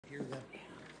here then.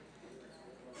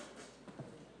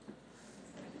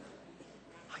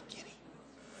 Hi, Kenny.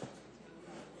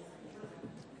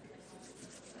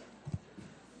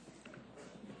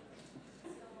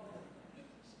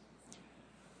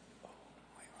 Oh,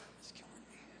 my arm is killing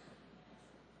me.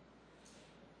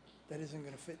 That isn't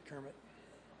going to fit, Kermit.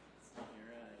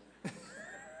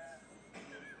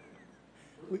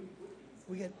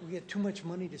 We get too much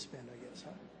money to spend, I guess,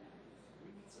 huh?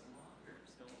 We need some lockers,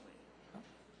 don't we?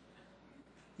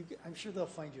 Huh? I'm sure they'll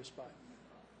find you a spot.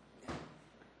 1,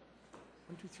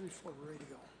 2, 3, 4, we're ready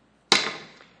to go.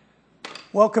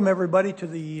 Welcome, everybody, to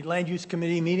the Land Use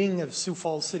Committee meeting of Sioux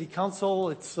Falls City Council.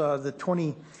 It's the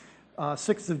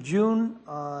 26th of June,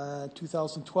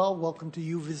 2012. Welcome to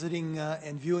you visiting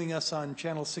and viewing us on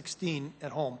Channel 16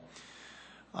 at home.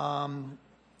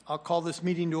 I'll call this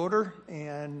meeting to order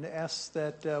and ask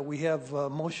that we have a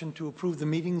motion to approve the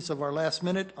meetings of our last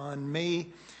minute on May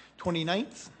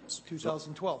 29th,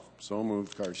 2012. So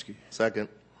moved, Karski. Second.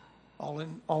 All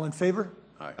in favor?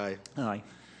 Aye.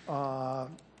 Aye.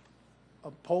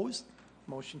 Opposed?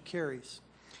 Motion carries.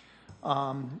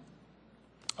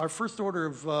 Our first order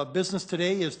of business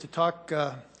today is to talk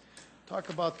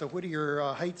about the Whittier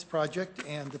Heights project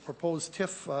and the proposed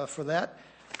TIF for that.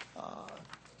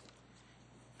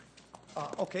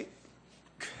 Okay.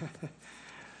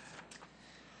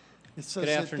 It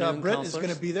says that Brent is going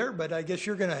to be there, but I guess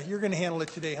you're gonna handle it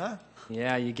today, huh?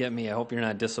 Yeah, you get me. I hope you're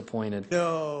not disappointed.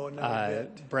 No, not a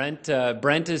bit.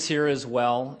 Brent is here as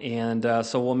well, and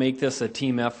so we'll make this a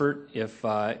team effort if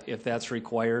that's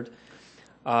required.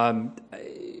 I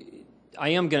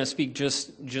am going to speak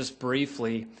just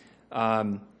briefly.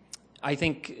 I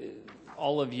think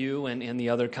all of you and the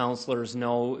other counselors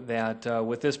know that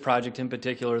with this project in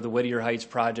particular, the Whittier Heights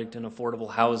project and affordable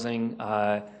housing,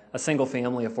 a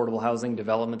single-family affordable housing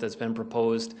development that's been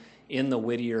proposed in the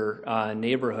Whittier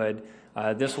neighborhood.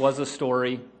 This was a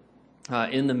story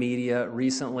in the media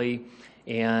recently,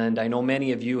 and I know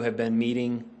many of you have been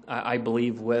meeting, I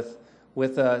believe, with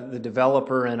the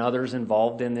developer and others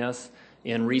involved in this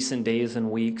in recent days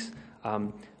and weeks.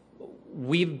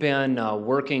 We've been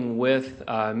working with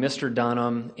Mr.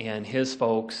 Dunham and his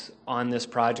folks on this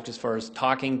project as far as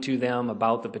talking to them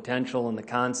about the potential and the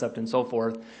concept and so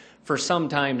forth for some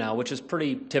time now, which is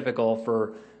pretty typical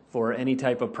for any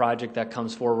type of project that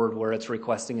comes forward where it's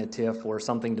requesting a TIF or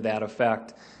something to that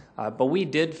effect. But we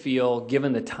did feel,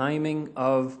 given the timing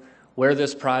of where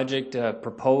this project,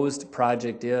 proposed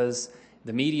project is,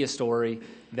 the media story,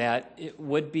 that it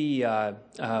would be,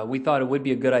 we thought it would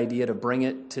be a good idea to bring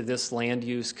it to this land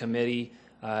use committee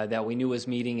that we knew was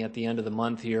meeting at the end of the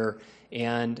month here.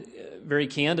 And very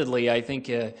candidly, I think,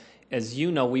 as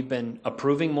you know, we've been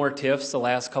approving more TIFs the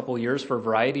last couple of years for a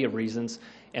variety of reasons,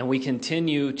 and we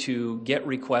continue to get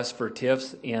requests for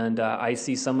TIFs, and I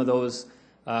see some of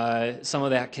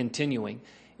that continuing.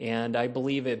 And I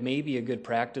believe it may be a good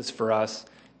practice for us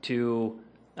to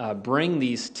bring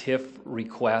these TIF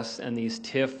requests and these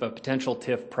potential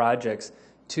TIF projects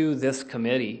to this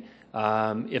committee.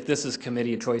 If this is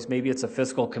committee of choice, maybe it's a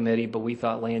fiscal committee, but we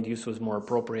thought land use was more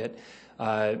appropriate.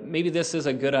 Maybe this is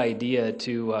a good idea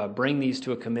to bring these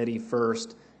to a committee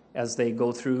first as they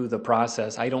go through the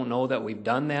process. I don't know that we've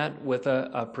done that with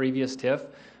a previous TIF,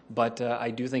 but I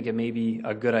do think it may be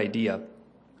a good idea.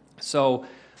 So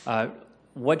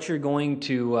what you're going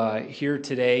to hear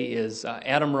today is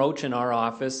Adam Roach in our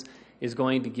office is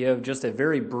going to give just a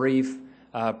very brief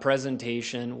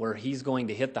presentation where he's going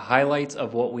to hit the highlights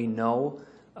of what we know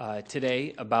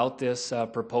today about this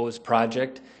proposed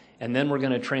project. And then we're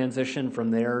going to transition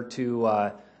from there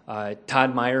to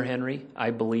Todd Meyer-Henry,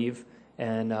 I believe,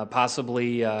 and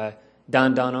possibly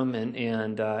Don Dunham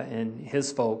and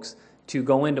his folks to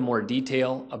go into more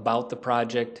detail about the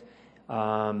project,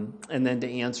 and then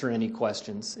to answer any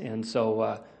questions. And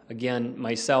so, again,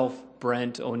 myself,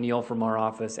 Brent O'Neill from our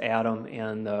office, Adam,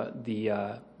 and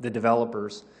the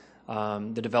developers,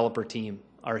 the developer team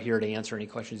are here to answer any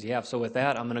questions you have. So with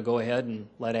that, I'm going to go ahead and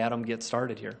let Adam get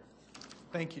started here.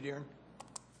 Thank you, Darren.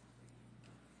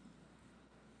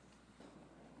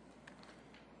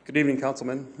 Good evening,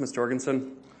 Councilman, Mr.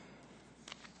 Jorgensen.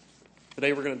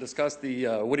 Today we're going to discuss the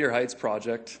Whittier Heights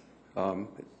project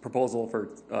proposal for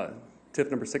TIF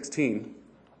number 16.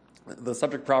 The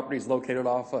subject property is located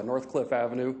off North Cliff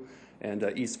Avenue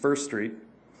and East 1st Street.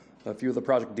 A few of the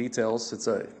project details: it's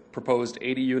a proposed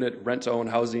 80-unit rent-to-own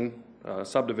housing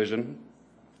subdivision.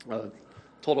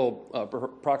 Total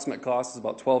approximate cost is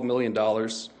about $12 million,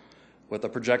 with a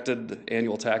projected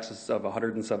annual taxes of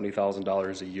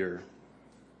 $170,000 a year.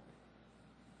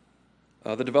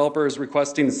 The developer is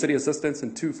requesting city assistance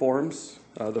in two forms.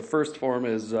 The first form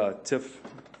is TIF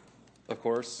of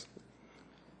course.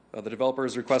 The developer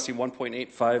is requesting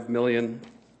 $1.85 million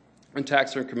in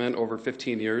tax increment over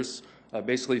 15 years,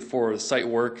 basically for site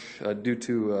work due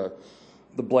to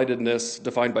the blightedness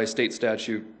defined by state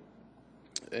statute.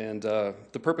 And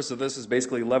the purpose of this is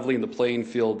basically leveling the playing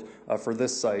field for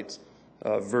this site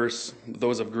versus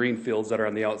those of green fields that are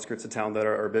on the outskirts of town that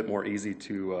are a bit more easy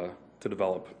to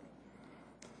develop.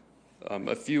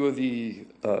 A few of the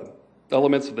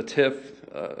elements of the TIF,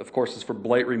 of course, is for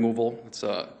blight removal. It's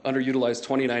an underutilized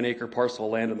 29-acre parcel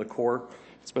of land in the core.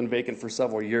 It's been vacant for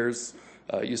several years.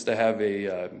 It used to have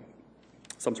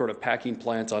some sort of packing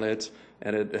plant on it,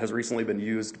 and it has recently been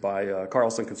used by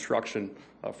Carlson Construction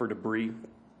for debris.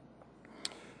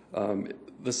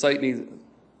 The site needs.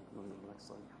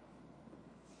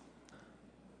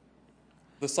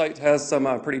 The site has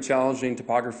some pretty challenging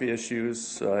topography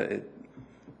issues. It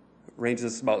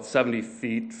ranges about 70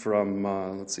 feet from,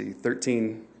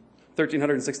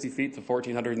 1,360 feet to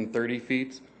 1,430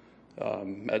 feet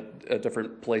at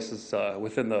different places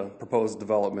within the proposed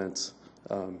development.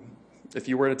 If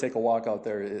you were to take a walk out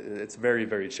there, it's very,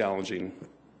 very challenging.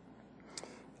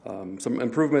 Some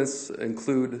improvements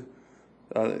include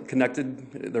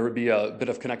there would be a bit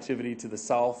of connectivity to the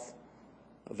south,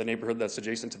 the neighborhood that's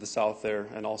adjacent to the south there,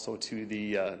 and also to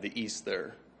the east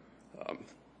there.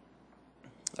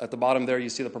 At the bottom there, you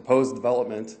see the proposed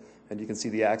development, and you can see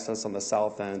the access on the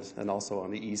south end and also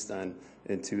on the east end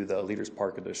into the Leaders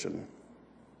Park addition.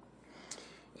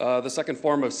 The second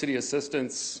form of city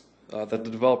assistance that the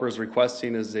developer is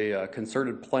requesting is a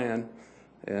concerted plan,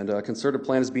 and a concerted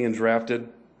plan is being drafted.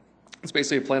 It's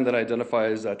basically a plan that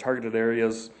identifies targeted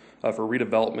areas for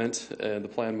redevelopment, and the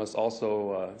plan must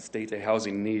also state a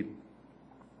housing need.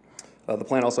 The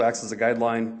plan also acts as a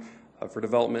guideline for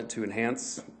development to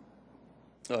enhance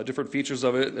different features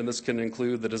of it, and this can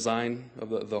include the design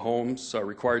of the homes,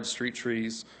 required street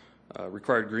trees,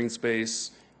 required green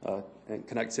space, and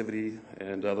connectivity,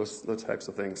 and those types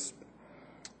of things.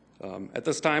 At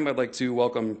this time, I'd like to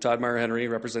welcome Todd Meyer-Henry,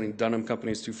 representing Dunham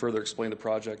Companies, to further explain the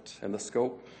project and the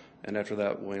scope, and after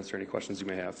that, we'll answer any questions you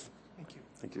may have. Thank you.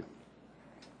 Thank you.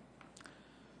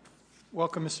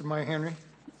 Welcome, Mr. Meyer-Henry.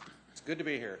 It's good to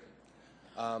be here.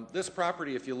 This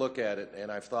property, if you look at it,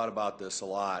 and I've thought about this a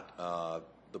lot,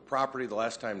 the property, the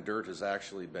last time dirt has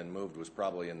actually been moved was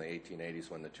probably in the 1880s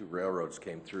when the two railroads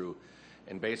came through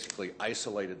and basically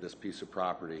isolated this piece of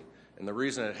property. And the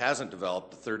reason it hasn't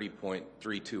developed the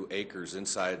 30.32 acres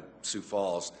inside Sioux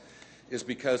Falls is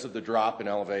because of the drop in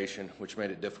elevation, which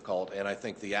made it difficult, and I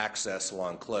think the access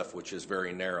along cliff, which is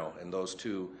very narrow. And those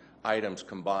two items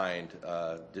combined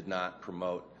did not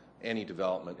promote any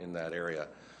development in that area.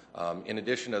 In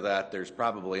addition to that, there's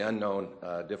probably unknown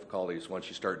difficulties once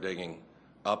you start digging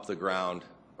up the ground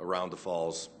around the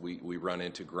falls. We run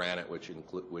into granite, which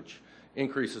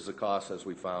increases the cost, as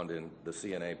we found in the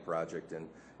CNA project, and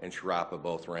Sharapa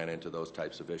both ran into those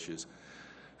types of issues.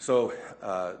 So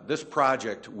this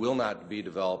project will not be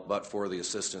developed but for the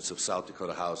assistance of South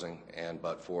Dakota Housing and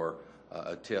but for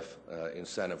a TIF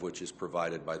incentive which is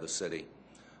provided by the city.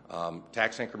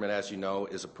 Tax increment, as you know,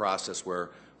 is a process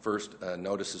where first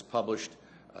notice is published.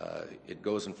 It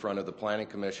goes in front of the Planning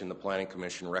Commission. The Planning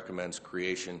Commission recommends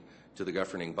creation to the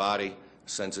governing body,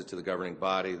 sends it to the governing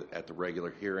body at the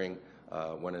regular hearing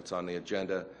when it's on the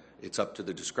agenda. It's up to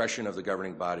the discretion of the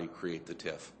governing body to create the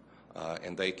TIF.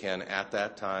 And they can, at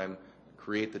that time,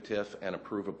 create the TIF and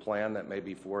approve a plan that may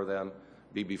be before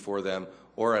them,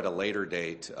 or at a later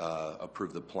date,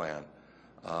 approve the plan.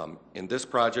 In this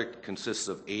project, consists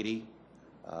of 80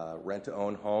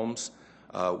 rent-to-own homes.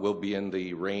 Will be in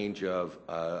the range of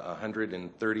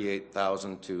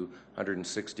 $138,000 to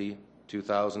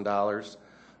 $162,000.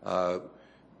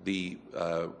 The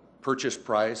purchase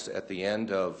price at the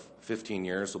end of 15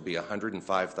 years will be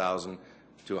 $105,000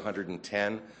 to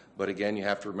 $110,000. But again, you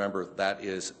have to remember that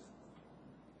is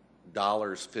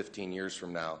dollars 15 years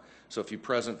from now. So if you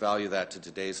present value that to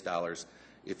today's dollars,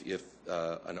 if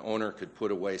an owner could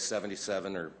put away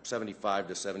 $75,000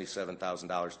 to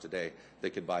 $77,000 today,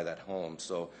 they could buy that home.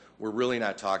 So we're really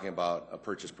not talking about a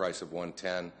purchase price of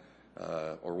 $110,000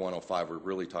 or $105,000. We're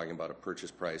really talking about a purchase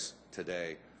price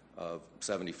today of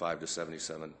 $75,000 to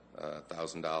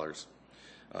 $77,000.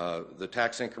 The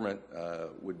tax increment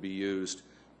would be used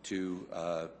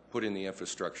to put in the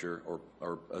infrastructure or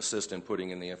assist in putting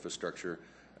in the infrastructure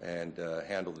and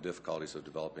handle the difficulties of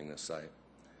developing this site.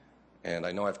 And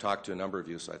I know I've talked to a number of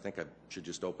you, so I think I should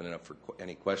just open it up for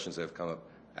any questions that have come up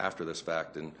after this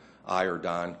fact, and I or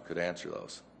Don could answer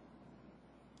those.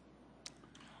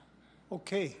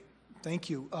 Okay, thank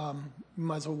you. You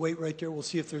might as well wait right there. We'll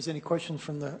see if there's any questions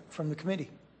from the committee.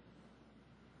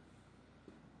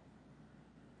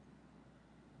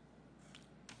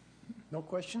 No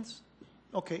questions?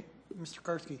 Okay, Mr.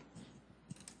 Karski.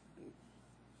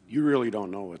 You really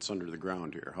don't know what's under the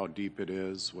ground here, how deep it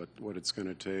is, what it's going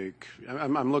to take.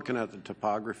 I'm looking at the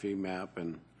topography map,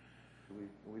 and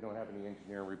We don't have any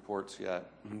engineer reports yet.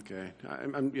 okay,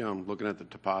 I'm looking at the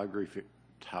topography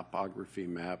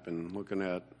map and looking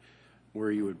at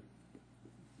where you would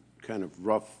kind of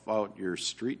rough out your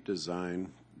street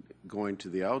design. Going to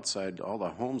the outside, all the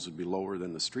homes would be lower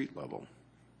than the street level.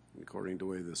 According to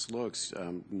the way this looks,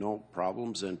 no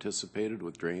problems anticipated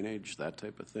with drainage, that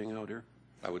type of thing out here?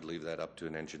 I would leave that up to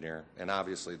an engineer, and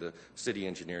obviously the city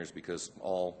engineers, because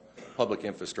all public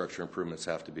infrastructure improvements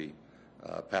have to be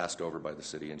passed over by the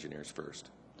city engineers first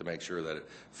to make sure that it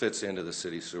fits into the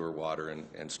city sewer, water,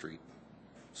 and street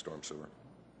storm sewer.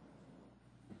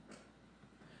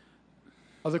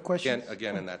 Other questions?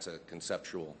 Again, and that's a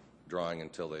conceptual drawing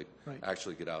until they Right.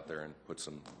 actually get out there and put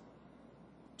some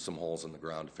holes in the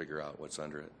ground to figure out what's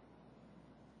under it.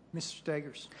 Mr.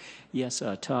 Staggers. Yes,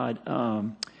 Todd.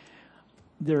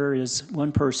 There is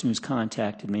one person who's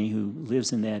contacted me who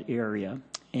lives in that area,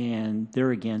 and they're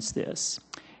against this.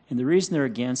 And the reason they're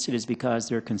against it is because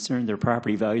they're concerned their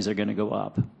property values are going to go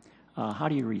up. How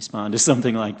do you respond to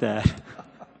something like that?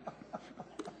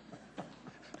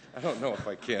 I don't know if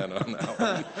I can on that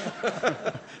one.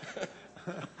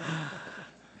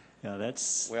 Yeah,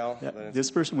 Well,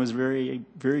 this person was very,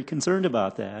 very concerned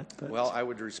about that. But. Well, I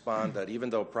would respond that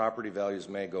even though property values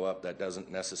may go up, that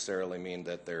doesn't necessarily mean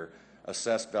that their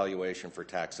assessed valuation for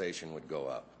taxation would go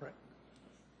up. Right.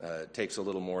 It takes a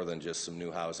little more than just some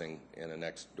new housing in a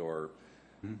next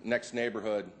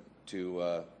neighborhood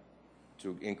to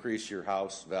increase your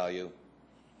house value.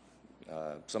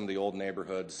 Some of the old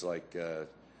neighborhoods like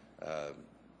that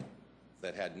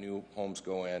had new homes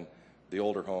go in, the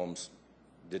older homes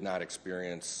did not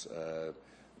experience,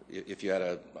 if you had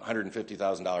a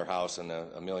 $150,000 house and a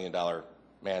 $1 million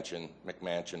mansion,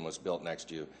 McMansion was built next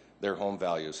to you, their home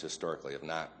values historically have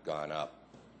not gone up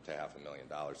to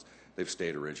 $500,000. They've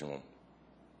stayed original,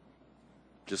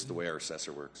 just the way our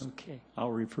assessor works. Okay,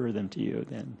 I'll refer them to you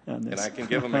then on this. And I can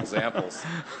give them examples.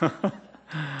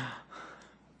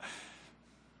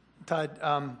 Todd,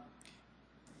 a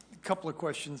couple of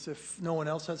questions if no one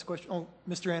else has a question. Oh,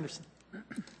 Mr. Anderson.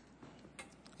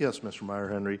 Yes, Mr.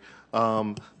 Meyer-Henry.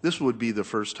 This would be the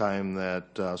first time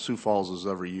that Sioux Falls has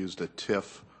ever used a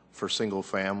TIF for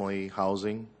single-family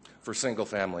housing? For single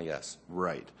family, yes.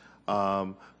 Right.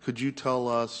 Could you tell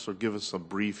us or give us a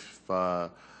brief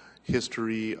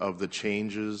history of the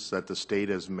changes that the state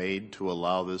has made to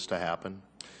allow this to happen?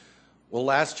 Well,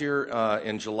 last year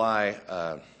in July,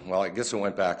 well, I guess it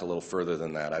went back a little further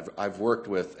than that. I've worked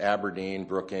with Aberdeen,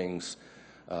 Brookings,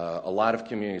 a lot of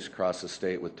communities across the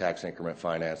state with tax increment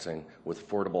financing, with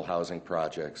affordable housing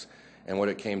projects. And what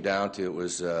it came down to, it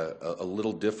was a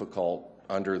little difficult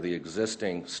under the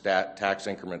existing tax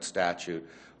increment statute,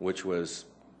 which was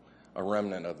a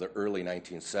remnant of the early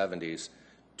 1970s,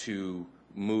 to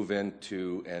move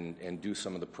into and do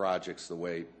some of the projects the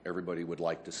way everybody would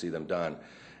like to see them done.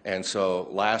 And so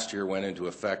last year went into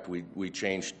effect, we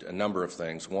changed a number of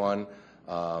things. One,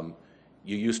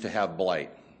 you used to have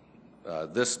blight.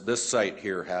 This site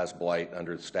here has blight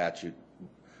under the statute.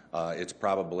 It's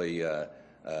probably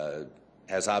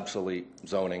has obsolete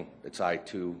zoning. It's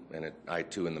I-2, and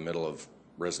I-2 in the middle of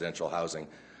residential housing.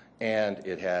 And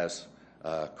it has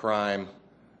crime,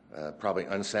 probably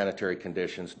unsanitary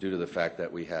conditions due to the fact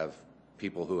that we have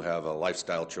people who have a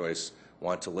lifestyle choice,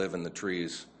 want to live in the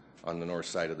trees on the north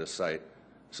side of this site,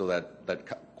 so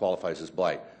that qualifies as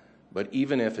blight. But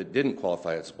even if it didn't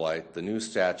qualify as blight, the new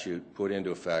statute put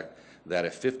into effect that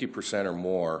if 50% or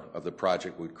more of the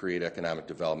project would create economic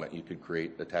development, you could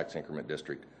create a tax increment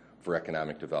district for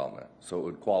economic development. So it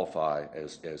would qualify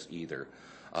as either.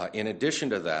 In addition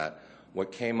to that,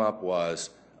 what came up was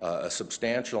a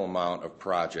substantial amount of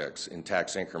projects in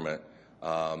tax increment.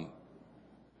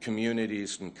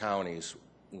 Communities and counties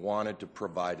wanted to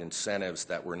provide incentives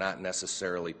that were not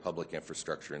necessarily public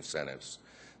infrastructure incentives.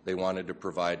 They wanted to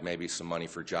provide maybe some money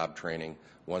for job training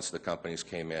once the companies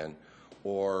came in,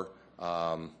 or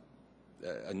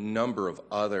a number of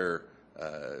other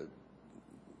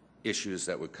issues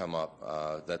that would come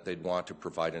up that they'd want to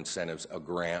provide incentives, a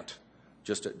grant,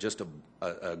 just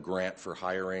a grant for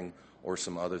hiring or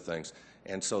some other things.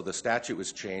 And so the statute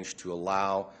was changed to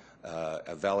allow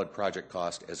a valid project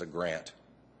cost as a grant.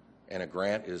 And a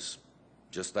grant is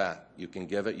just that. You can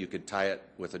give it, you could tie it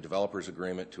with a developer's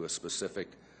agreement to a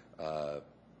specific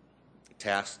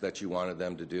task that you wanted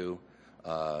them to do.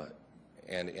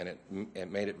 And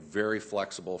it made it very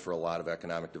flexible for a lot of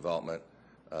economic development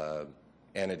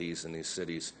entities in these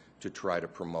cities to try to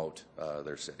promote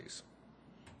their cities.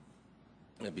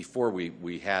 before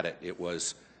we had it, it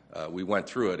was, we went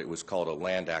through it, it was called a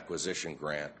land acquisition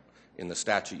grant. In the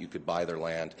statute, you could buy their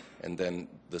land, and then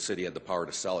the city had the power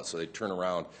to sell it, so they'd turn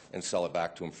around and sell it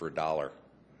back to them for $1.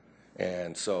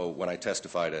 And so when I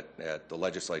testified at the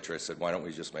legislature, I said, why don't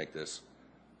we just make this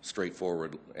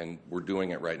straightforward? And we're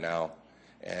doing it right now,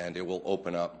 and it will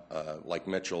open up, like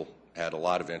Mitchell had a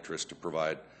lot of interest to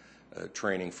provide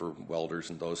training for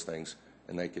welders and those things,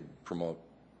 and they could promote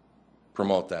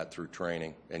that through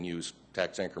training and use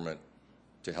tax increment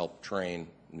to help train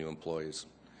new employees.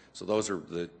 So those are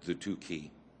the two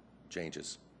key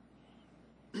changes.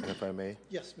 And if I may?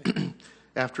 Yes, ma'am.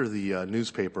 After the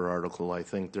newspaper article, I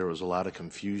think there was a lot of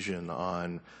confusion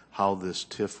on how this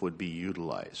TIF would be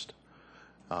utilized.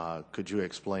 Could you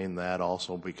explain that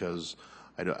also? Because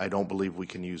I don't believe we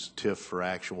can use TIF for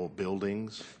actual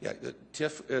buildings. Yeah, the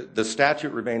TIF, the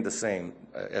statute remained the same.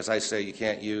 As I say, you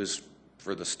can't use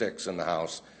for the sticks in the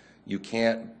house. You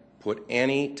can't put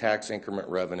any tax increment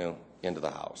revenue into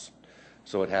the house.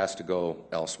 So it has to go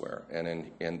elsewhere.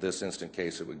 And in this instant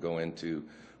case, it would go into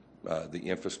the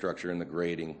infrastructure and the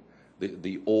grading,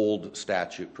 the old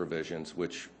statute provisions,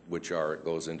 which are, it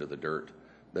goes into the dirt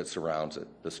that surrounds it,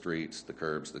 the streets, the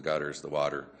curbs, the gutters, the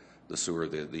water, the sewer,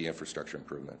 the infrastructure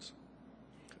improvements.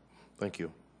 Thank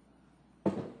you.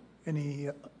 Any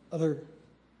other?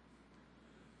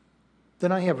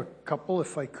 Then I have a couple,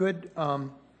 if I could.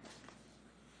 Don't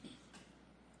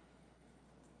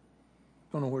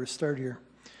know where to start here.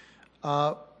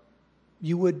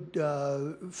 You would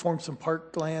form some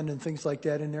parkland and things like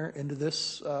that in there into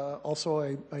this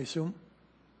also, I assume?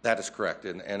 That is correct.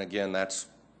 And again, that's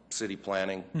city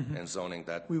planning and zoning.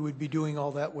 That We would be doing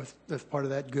all that with, as part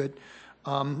of that, good.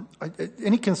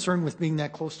 Any concern with being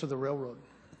that close to the railroad?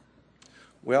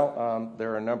 Well,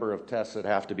 there are a number of tests that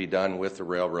have to be done with the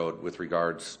railroad with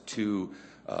regards to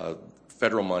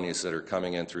federal monies that are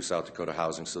coming in through South Dakota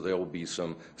Housing. So there will be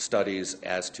some studies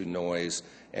as to noise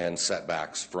and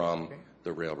setbacks from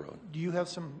the railroad. Do you have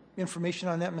some information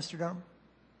on that, Mr. Dunham?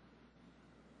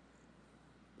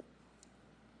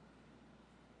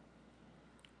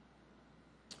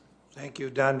 Thank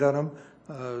you, Don Dunham.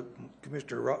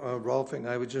 Commissioner Rolfing,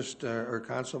 I would just, or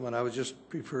Councilman, I would just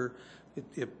prefer,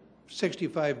 if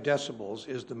 65 decibels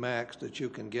is the max that you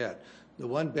can get. The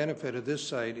one benefit of this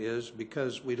site is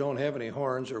because we don't have any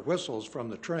horns or whistles from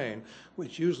the train,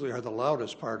 which usually are the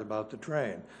loudest part about the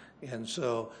train. And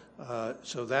so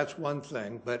that's one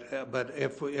thing. But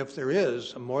if there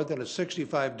is more than a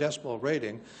 65 decibel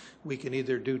rating, we can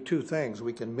either do two things.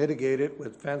 We can mitigate it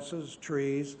with fences,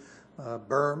 trees,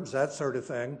 berms, that sort of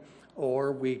thing,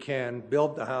 or we can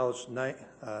build the house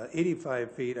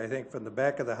 85 feet, I think, from the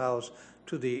back of the house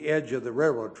to the edge of the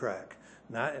railroad track.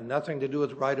 Nothing to do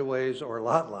with right-of-ways or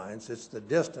lot lines. It's the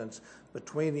distance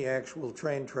between the actual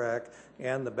train track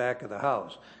and the back of the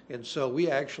house. And so we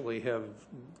actually have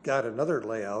got another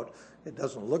layout. It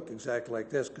doesn't look exactly like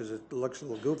this because it looks a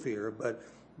little goofier, but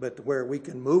where we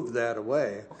can move that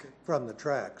away from the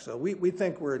track. So we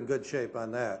think we're in good shape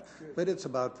on that. Good. But it's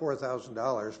about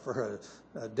 $4,000 for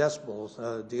a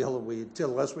decibels deal.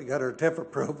 Unless we got our TIF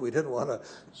approved, we didn't want to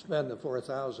spend the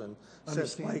 $4,000.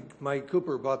 Since Mike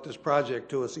Cooper bought this project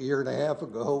to us a year and a half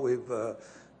ago,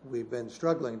 we've been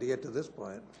struggling to get to this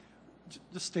point.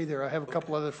 Just stay there. I have a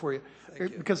couple other for you.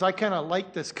 Because I kind of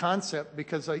like this concept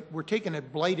because we're taking a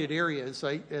blighted area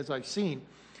as I've seen.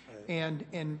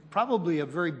 And probably a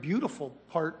very beautiful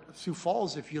part of Sioux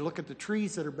Falls if you look at the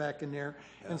trees that are back in there.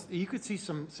 Yeah. And you could see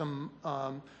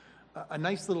a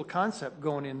nice little concept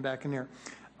going in back in there.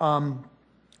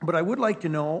 But I would like to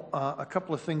know a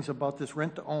couple of things about this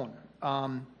rent to own.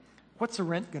 What's the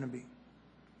rent going to be?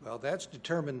 Well, that's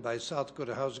determined by South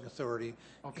Dakota Housing Authority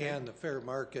and the fair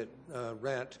market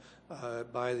rent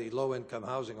by the low-income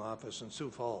housing office in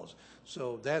Sioux Falls.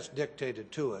 So that's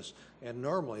dictated to us. And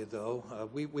normally, though,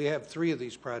 we have 3 of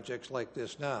these projects like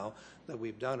this now that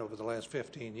we've done over the last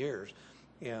 15 years.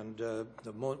 And the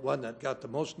one that got the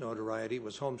most notoriety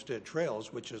was Homestead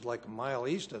Trails, which is like a mile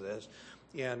east of this.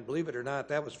 And believe it or not,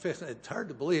 that was it's hard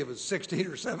to believe it was 16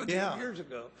 or 17 years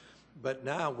ago. But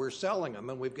now we're selling them,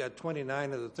 and we've got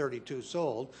 29 of the 32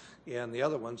 sold, and the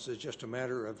other ones is just a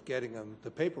matter of getting them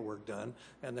the paperwork done,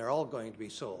 and they're all going to be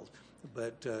sold.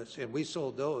 But and we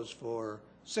sold those for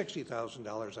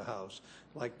 $60,000 a house.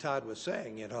 Like Todd was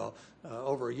saying,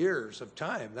 over years of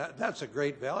time, that's a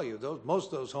great value.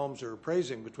 Most of those homes are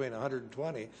appraising between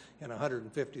 $120,000 and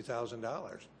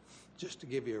 $150,000. Just to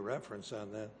give you a reference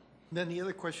on that. Then the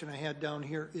other question I had down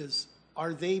here is,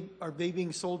 are they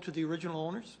being sold to the original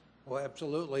owners? Well,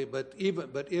 absolutely, but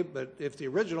if the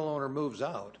original owner moves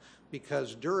out,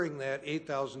 because during that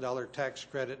 $8,000 tax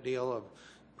credit deal of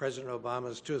President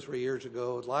Obama's 2 or 3 years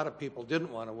ago, a lot of people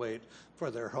didn't want to wait for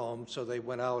their home, so they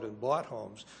went out and bought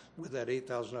homes with that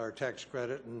 $8,000 tax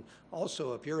credit. And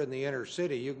also, if you're in the inner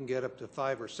city, you can get up to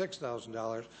 $5,000 or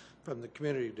 $6,000 from the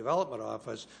Community Development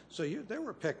Office. So they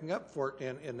were picking up for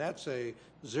it, and that's a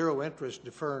zero-interest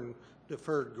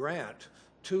deferred grant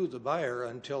to the buyer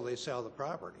until they sell the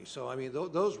property. So, I mean,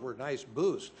 those were nice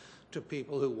boosts to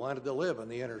people who wanted to live in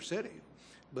the inner city.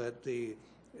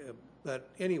 But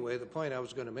anyway, the point I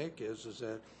was going to make is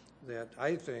that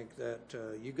I think that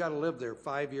you got to live there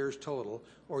 5 years total,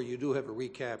 or you do have a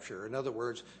recapture. In other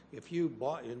words, if you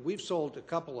bought, and we've sold a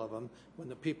couple of them when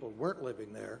the people weren't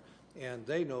living there, and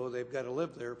they know they've got to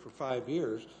live there for 5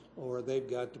 years, or they've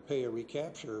got to pay a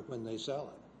recapture when they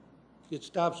sell it. It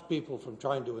stops people from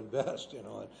trying to invest, you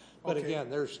know. But Okay.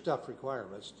 again, there's tough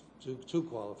requirements to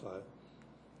qualify.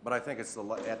 But I think it's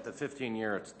at the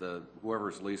 15-year, it's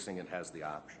whoever's leasing it has the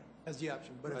option. As the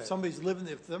option. But if Right. somebody's living,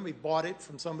 if somebody bought it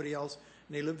from somebody else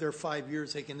and they live there 5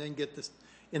 years, they can then get this,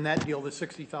 in that deal, the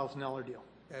 $60,000 deal.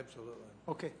 Absolutely.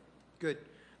 Okay, good.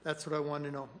 That's what I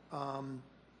wanted to know.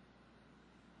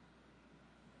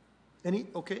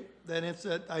 Okay, then it's,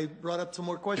 I brought up some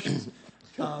more questions.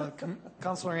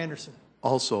 Councilor Anderson.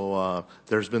 Also,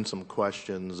 there's been some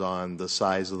questions on the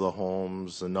size of the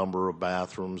homes, the number of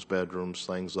bathrooms, bedrooms,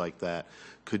 things like that.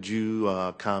 Could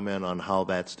you comment on how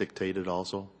that's dictated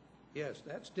also? Yes,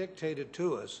 that's dictated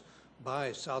to us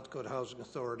by South Dakota Housing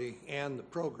Authority and the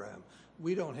program.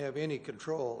 We don't have any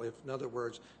control. If, in other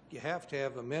words, you have to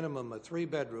have a minimum of 3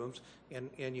 bedrooms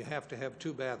and you have to have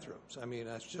 2 bathrooms. I mean,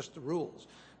 that's just the rules.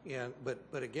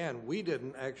 But again, we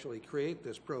didn't actually create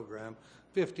this program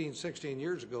 15, 16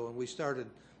 years ago when we started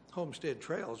Homestead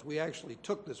Trails. We actually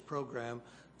took this program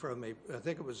from I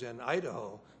think it was in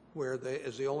Idaho, where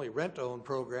is the only rent-own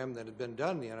program that had been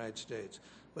done in the United States.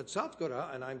 But South Dakota,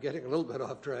 and I'm getting a little bit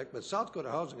off track, but South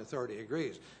Dakota Housing Authority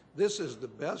agrees. This is the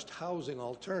best housing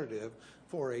alternative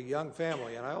for a young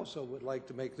family. And I also would like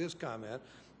to make this comment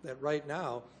that right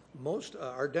now, most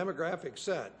our demographic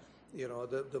set, you know,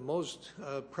 the most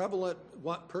prevalent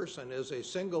person is a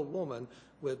single woman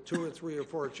with 2 or 3 or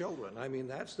 4 children. I mean,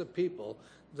 that's the people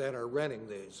that are renting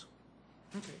these.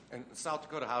 Okay. And South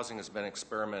Dakota Housing has been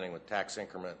experimenting with tax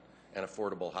increment and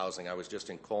affordable housing. I was just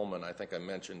in Coleman, I think I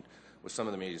mentioned with some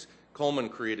of the meetings. Coleman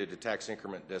created a tax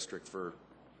increment district for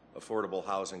affordable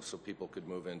housing so people could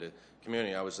move into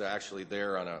community. I was actually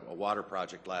there on a water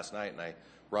project last night, and I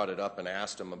brought it up and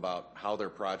asked them about how their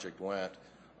project went,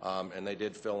 and they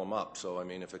did fill them up. So, I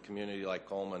mean, if a community like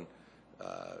Coleman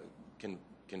can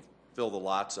fill the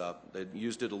lots up, they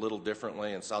used it a little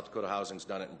differently, and South Dakota Housing's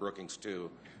done it in Brookings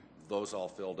too. Those all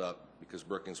filled up because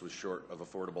Brookings was short of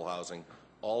affordable housing.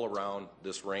 All around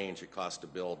this range it costs to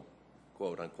build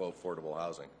quote-unquote affordable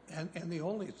housing. And the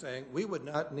only thing, we would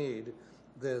not need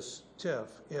this TIF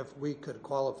if we could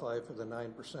qualify for the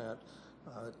 9%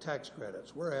 tax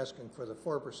credits. We're asking for the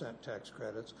 4% tax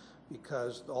credits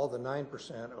because all the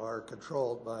 9% are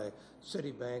controlled by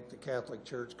Citibank, the Catholic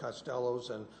Church,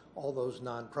 Costello's, and all those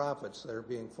nonprofits that are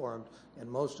being formed in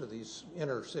most of these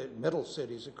middle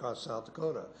cities across South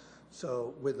Dakota.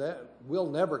 So with that, we'll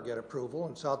never get approval,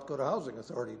 and South Dakota Housing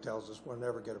Authority tells us we'll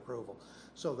never get approval.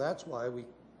 So that's why we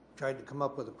tried to come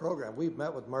up with a program. We've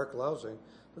met with Mark Lousing,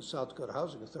 the South Dakota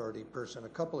Housing Authority person, a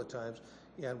couple of times,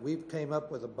 and we've came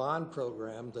up with a bond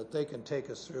program that they can take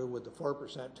us through with the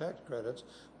 4% tax credits.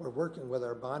 We're working with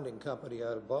our bonding company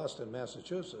out of Boston,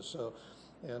 Massachusetts. So,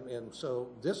 and so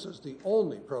this is the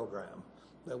only program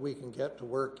that we can get to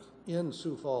work in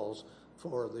Sioux Falls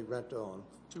for the rent-to-own.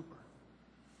 Super.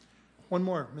 One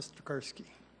more, Mr. Karski.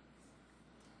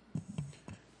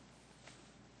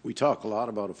 We talk a lot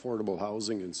about affordable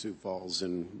housing in Sioux Falls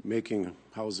and making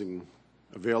housing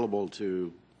available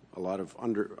to a lot of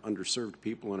underserved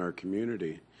people in our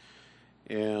community.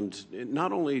 And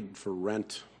not only for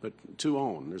rent, but to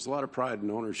own. There's a lot of pride in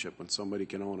ownership when somebody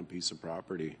can own a piece of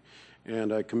property.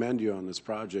 And I commend you on this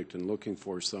project and looking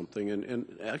for something.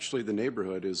 And actually the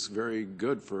neighborhood is very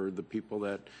good for the people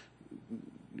that,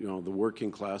 you know, the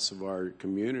working class of our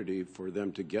community, for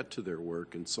them to get to their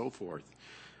work and so forth.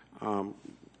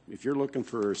 If you're looking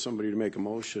for somebody to make a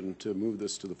motion to move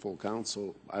this to the full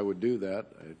council, I would do that.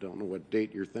 I don't know what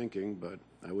date you're thinking, but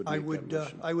I would make that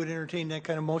motion. I would entertain that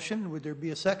kind of motion. Would there be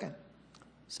a second?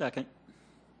 Second.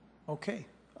 Okay.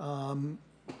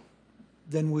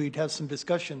 Then we'd have some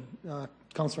discussion.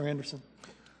 Councilor Anderson.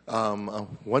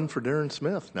 One for Darren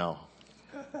Smith now.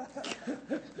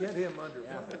 Get him under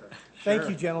fire. Thank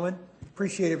you, gentlemen.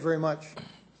 Appreciate it very much.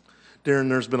 Darren,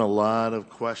 there's been a lot of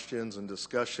questions and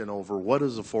discussion over what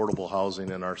is affordable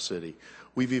housing in our city.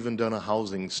 We've even done a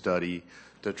housing study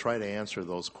to try to answer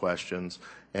those questions,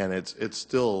 and it's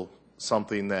still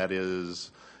something that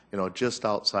is, just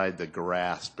outside the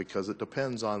grasp because it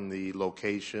depends on the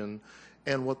location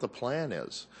and what the plan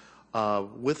is.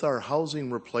 With our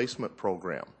housing replacement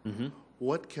program,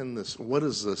 what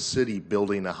is the city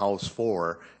building a house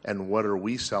for, and what are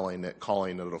we selling it,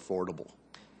 calling it affordable?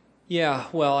 Yeah,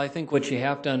 well, I think what you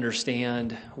have to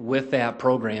understand with that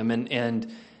program,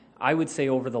 and I would say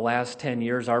over the last 10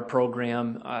 years, our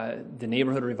program, the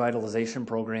Neighborhood Revitalization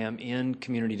Program in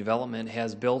community development,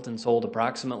 has built and sold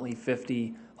approximately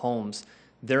 50 homes.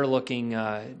 They're looking,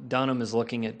 Dunham is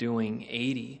looking at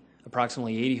doing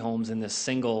approximately 80 homes in this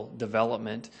single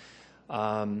development.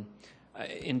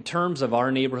 In terms of our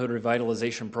Neighborhood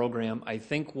Revitalization Program, I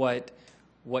think what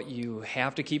you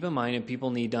have to keep in mind and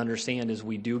people need to understand is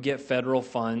we do get federal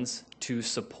funds to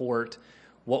support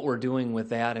what we're doing with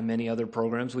that and many other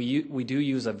programs. We do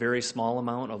use a very small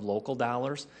amount of local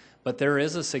dollars, but there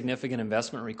is a significant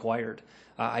investment required.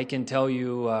 I can tell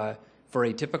you for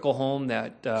a typical home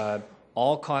that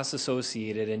all costs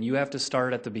associated, and you have to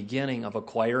start at the beginning of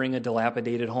acquiring a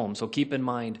dilapidated home. So keep in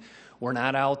mind, we're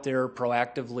not out there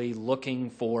proactively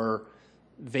looking for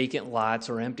vacant lots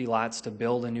or empty lots to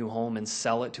build a new home and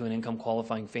sell it to an income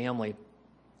qualifying family.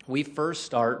 We first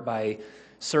start by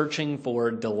searching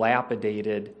for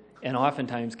dilapidated and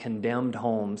oftentimes condemned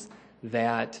homes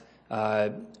that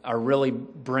are really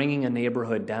bringing a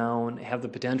neighborhood down, have the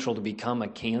potential to become a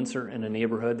cancer in a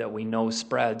neighborhood that we know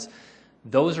spreads.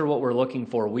 Those are what we're looking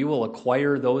for. We will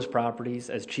acquire those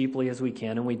properties as cheaply as we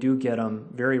can, and we do get them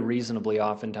very reasonably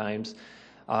oftentimes.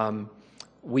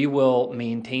 We will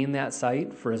maintain that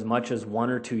site for as much as 1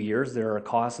 or 2 years. There are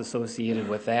costs associated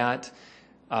with that.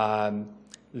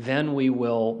 Then we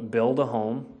will build a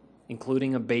home,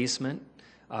 including a basement.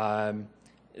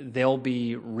 They'll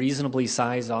be reasonably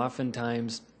sized,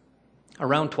 oftentimes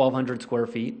around 1,200 square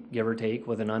feet, give or take,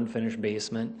 with an unfinished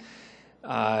basement.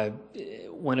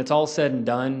 When it's all said and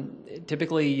done,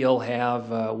 typically we'll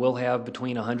have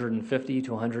between $150,000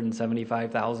 to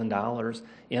 $175,000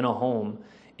 in a home.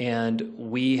 And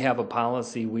we have a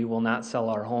policy, we will not sell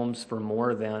our homes for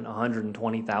more than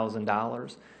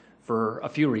 $120,000 for a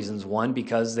few reasons. One,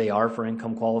 because they are for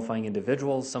income qualifying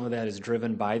individuals. Some of that is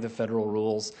driven by the federal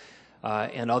rules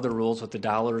and other rules with the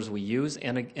dollars we use.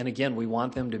 And again, we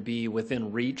want them to be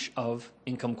within reach of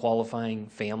income qualifying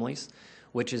families,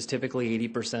 which is typically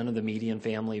 80% of the median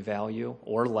family value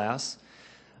or less.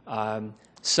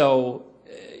 So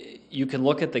you can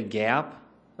look at the gap.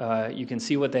 You can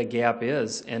see what that gap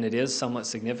is, and it is somewhat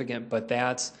significant, but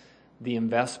that's the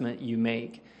investment you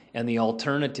make. And the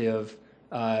alternative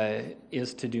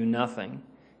is to do nothing.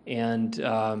 And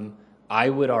I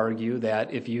would argue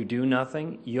that if you do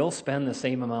nothing, you'll spend the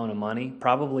same amount of money,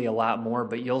 probably a lot more,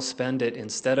 but you'll spend it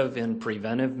instead of in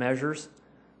preventive measures,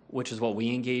 which is what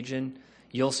we engage in,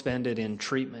 you'll spend it in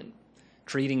treatment,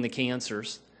 treating the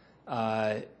cancers.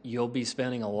 You'll be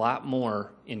spending a lot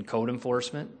more in code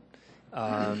enforcement,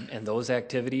 and those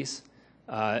activities.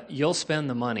 You'll spend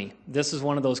the money. This is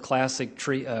one of those classic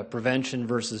prevention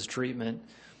versus treatment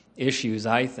issues,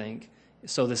 I think.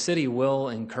 So the city will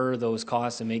incur those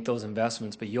costs and make those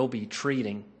investments, but you'll be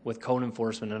treating with code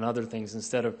enforcement and other things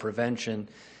instead of prevention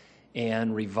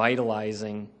and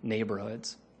revitalizing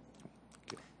neighborhoods.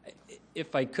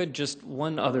 If I could, just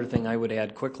one other thing I would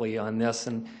add quickly on this,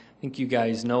 and I think you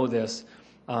guys know this.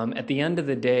 At the end of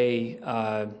the day,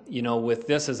 with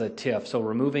this as a TIF, so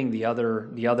removing the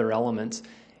other elements,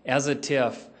 as a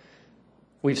TIF,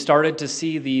 we've started to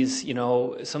see these,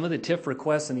 some of the TIF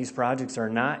requests in these projects are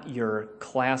not your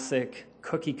classic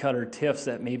cookie-cutter TIFs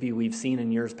that maybe we've seen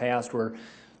in years past where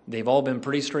they've all been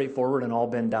pretty straightforward and all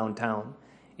been downtown.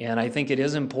 And I think it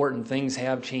is important. Things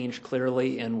have changed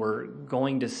clearly, and we're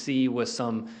going to see with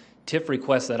some TIF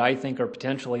requests that I think are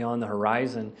potentially on the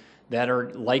horizon that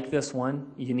are like this one,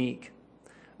 unique.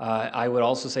 I would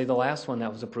also say the last one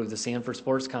that was approved, the Sanford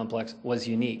Sports Complex, was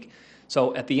unique.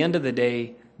 So at the end of the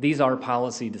day, these are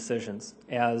policy decisions.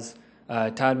 As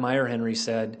Todd Meyer-Henry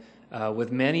said,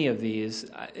 with many of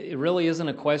these, it really isn't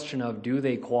a question of do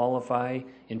they qualify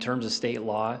in terms of state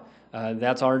law.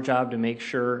 That's our job to make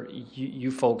sure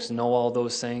you folks know all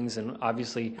those things, and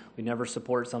obviously we never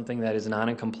support something that is not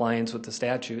in compliance with the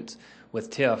statutes with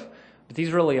TIF. But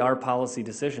these really are policy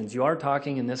decisions. You are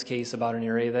talking in this case about an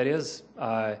area that is,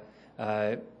 blight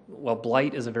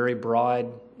is a very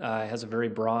broad, has a very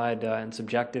broad and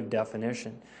subjective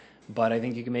definition. But I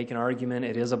think you can make an argument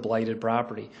it is a blighted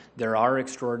property. There are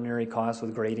extraordinary costs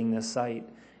with grading this site.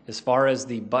 As far as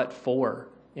the but-for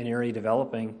in area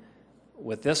developing,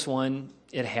 With this one,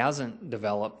 it hasn't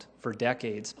developed for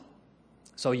decades.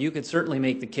 So you could certainly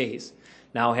make the case.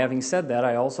 Now, having said that,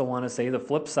 I also want to say the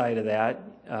flip side of that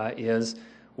is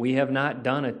we have not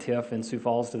done a TIF in Sioux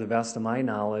Falls, to the best of my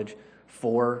knowledge,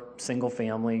 for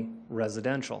single-family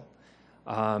residential.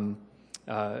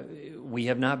 We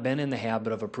have not been in the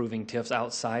habit of approving TIFs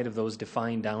outside of those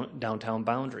defined downtown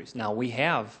boundaries. Now, we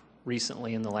have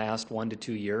recently in the last 1 to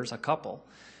 2 years, a couple.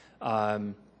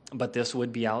 But this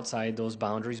would be outside those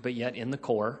boundaries, but yet in the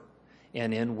core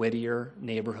and in Whittier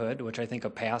neighborhood, which I think a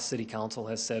past city council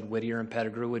has said Whittier and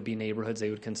Pettigrew would be neighborhoods they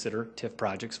would consider TIF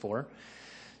projects for.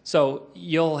 So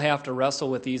you'll have to wrestle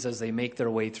with these as they make their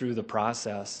way through the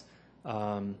process.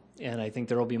 And I think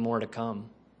there will be more to come.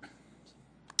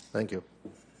 Thank you.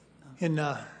 In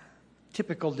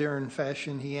typical Darren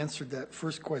fashion, he answered that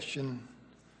first question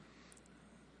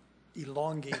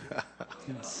elongated.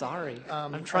 Sorry,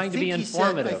 I'm I trying to think be he said-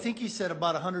 informative. I think he said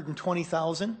about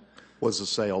 120,000 Was the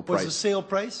sale price? was the sale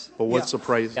price? But what's Yeah. the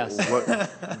price? Yes. What,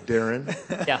 Darren?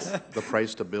 Yes. The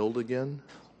price to build again?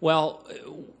 Well,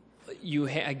 you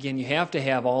have to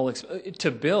have all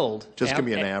to build. Just give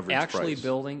me an average Actually, price.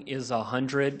 building is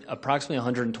approximately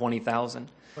 120,000.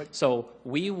 So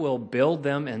we will build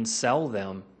them and sell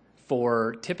them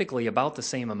for typically about the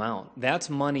same amount. That's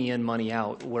money in, money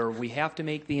out. Where we have to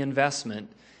make the investment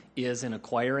is in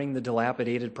acquiring the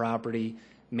dilapidated property,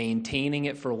 maintaining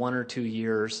it for 1 or 2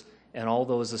 years, and all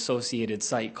those associated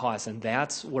site costs. And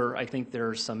that's where I think there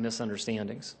are some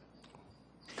misunderstandings.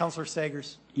 Councilor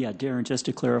Staggers. Yeah, Darren, just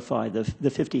to clarify, the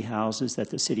 50 houses that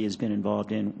the city has been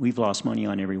involved in, we've lost money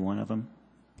on every one of them.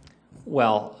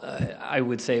 Well, I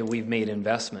would say we've made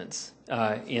investments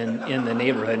in the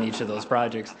neighborhood in each of those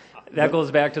projects. That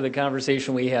goes back to the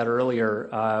conversation we had earlier.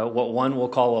 What one will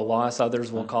call a loss,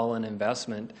 others will call an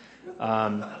investment.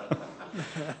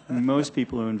 Most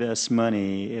people who invest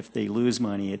money, if they lose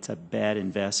money, it's a bad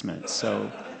investment.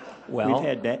 So Well,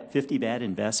 we've had 50 bad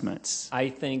investments. I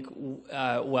think,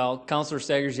 well, Councilor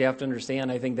Staggers, you have to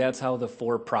understand, I think that's how the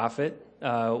for-profit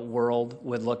world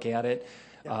would look at it.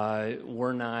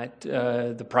 We're not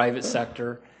the private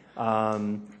sector.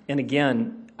 And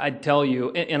again, I'd tell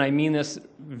you, and I mean this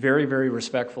very, very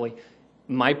respectfully,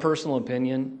 my personal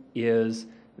opinion is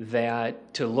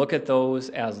that to look at those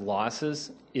as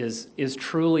losses is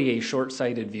truly a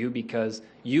short-sighted view, because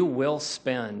you will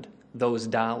spend those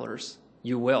dollars.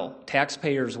 You will.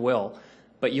 Taxpayers will.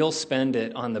 But you'll spend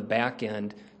it on the back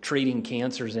end treating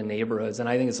cancers in neighborhoods. And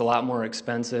I think it's a lot more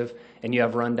expensive, and you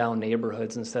have rundown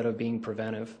neighborhoods instead of being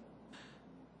preventive.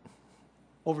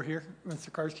 Over here,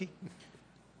 Mr. Karski.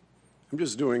 I'm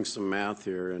just doing some math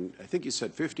here, and I think you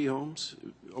said 50 homes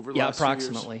over the Yeah, last 2 years?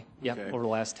 approximately. Yep, Okay. over the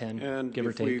last 10, And give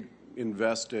or if take. we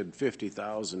invested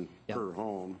 50,000 Yep. per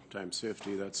home times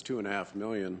 50, that's $2.5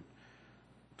 million.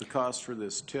 The cost for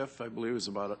this TIF, I believe, is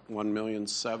about $1.7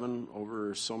 million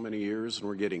over so many years, and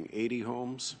we're getting 80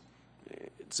 homes.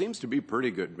 It seems to be pretty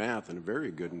good math and a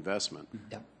very good investment.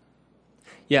 Yep.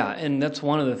 Yeah, and that's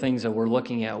one of the things that we're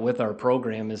looking at with our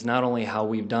program is not only how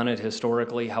we've done it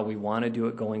historically, how we want to do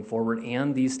it going forward,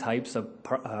 and these types of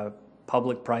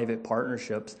public-private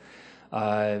partnerships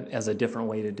as a different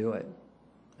way to do it.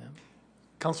 Yeah.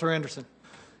 Councilor Anderson.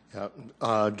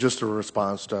 Yeah, just a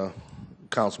response to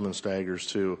Councilman Staggers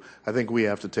too. I think we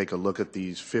have to take a look at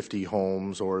these 50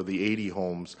 homes or the 80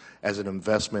 homes as an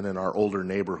investment in our older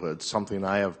neighborhoods, something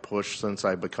I have pushed since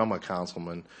I become a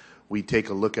councilman. We take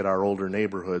a look at our older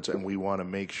neighborhoods and we want to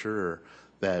make sure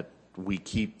that we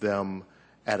keep them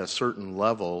at a certain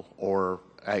level, or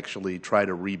actually try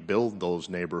to rebuild those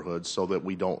neighborhoods so that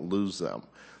we don't lose them.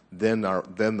 Then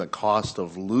the cost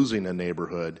of losing a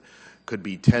neighborhood could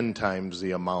be 10 times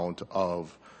the amount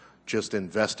of just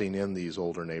investing in these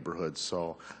older neighborhoods.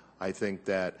 So I think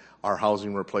that our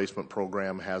housing replacement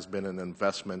program has been an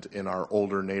investment in our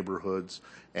older neighborhoods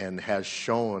and has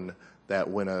shown that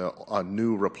when a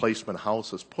new replacement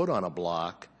house is put on a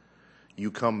block, you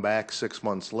come back 6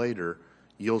 months later,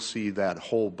 you'll see that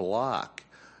whole block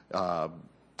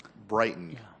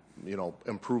brightened, you know,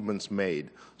 improvements made.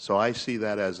 So I see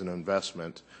that as an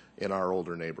investment in our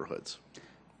older neighborhoods.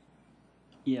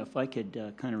 Yeah, if I could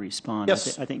kind of respond.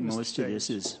 Yes, I think Mr. most of this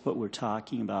is what we're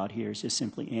talking about here is just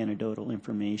simply anecdotal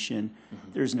information.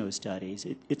 There's no studies.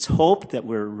 It's hoped that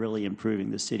we're really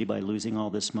improving the city by losing all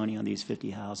this money on these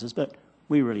 50 houses, but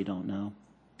we really don't know.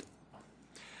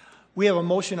 We have a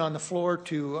motion on the floor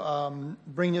to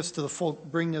bring this to the full,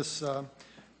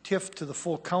 TIF to the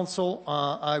full council.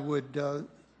 I would,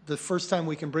 the first time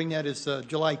we can bring that is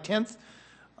July 10th.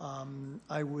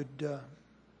 I would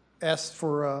ask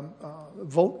for a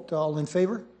vote. All in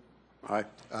favor? Aye.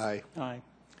 Aye. Aye.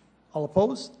 All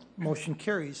opposed? Motion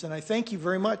carries. And I thank you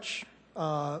very much,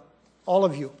 all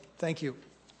of you. Thank you.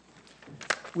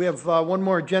 We have one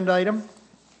more agenda item,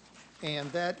 and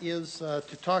that is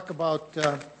to talk about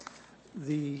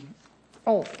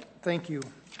thank you,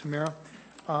 Tamara.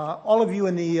 All of you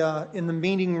in the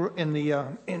meeting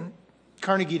in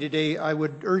Carnegie today, I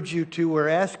would urge you to, or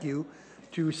ask you,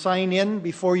 to sign in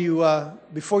before you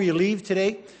leave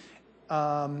today,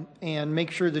 and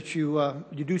make sure that you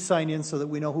do sign in so that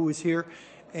we know who is here.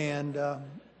 And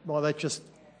well, that's just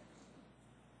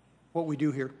what we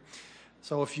do here.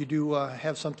 So if you do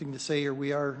have something to say, or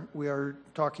we are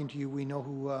talking to you, we know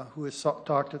who has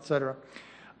talked, etc.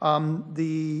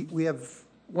 We have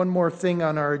one more thing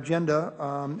on our agenda,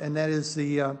 and that is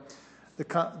the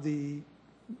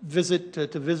visit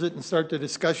to visit and start the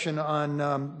discussion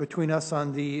on between us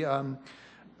on the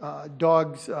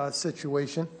dogs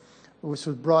situation, which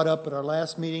was brought up at our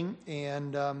last meeting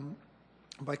and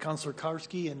by Councilor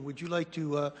Karski. And would you like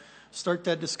to start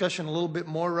that discussion a little bit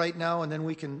more right now, and then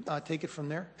we can take it from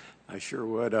there? I sure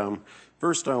would.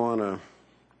 First, I want to,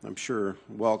 I'm sure,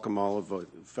 welcome all of the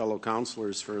fellow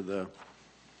councilors for the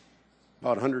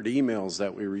about 100 emails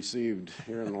that we received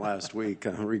here in the last week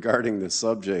regarding this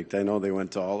subject. I know they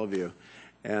went to all of you.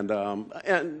 And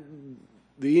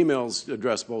the emails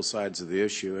address both sides of the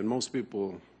issue, and most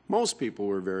people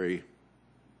were very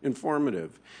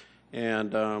informative.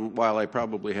 And while I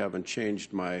probably haven't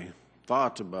changed my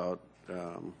thought about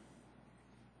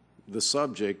the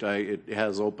subject, it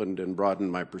has opened and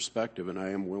broadened my perspective, and I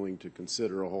am willing to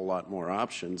consider a whole lot more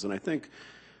options. And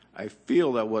I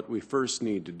feel that what we first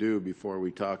need to do before we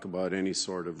talk about any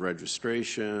sort of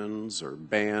registrations or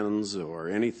bans or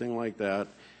anything like that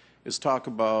is talk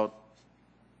about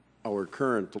our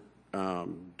current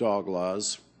dog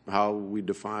laws, how we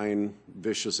define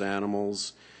vicious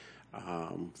animals,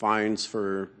 fines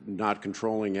for not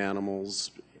controlling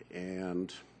animals,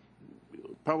 and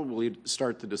probably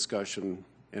start the discussion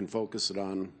and focus it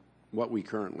on what we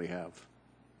currently have.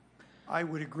 I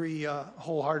would agree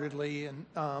wholeheartedly. And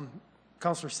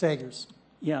Councilor Staggers.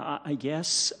 Yeah, I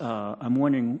guess I'm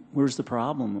wondering where's the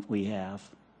problem we have.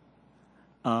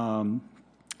 When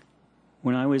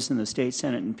I was in the State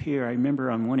Senate in Pierre, I remember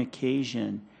on one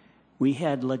occasion we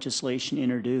had legislation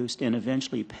introduced and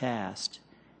eventually passed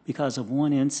because of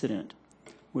one incident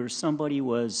where somebody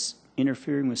was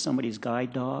interfering with somebody's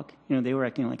guide dog. You know, they were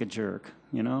acting like a jerk,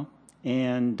 you know,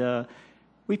 and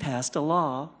we passed a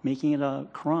law making it a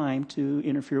crime to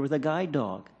interfere with a guide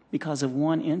dog because of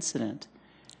one incident.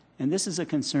 And this is a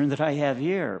concern that I have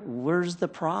here. Where's the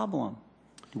problem?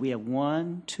 Do we have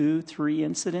 1, 2, 3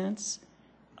 incidents?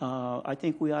 I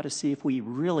think we ought to see if we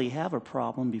really have a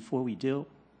problem before we deal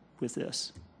with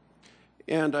this.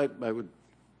 And I would,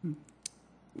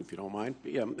 if you don't mind,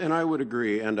 yeah, and I would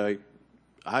agree. And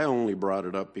I only brought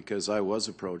it up because I was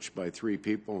approached by 3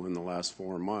 people in the last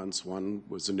 4 months. One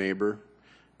was a neighbor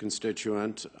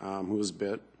constituent who was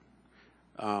bit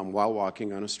while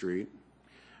walking on a street.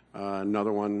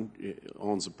 Another one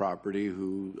owns a property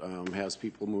who has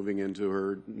people moving into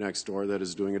her next door that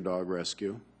is doing a dog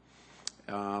rescue.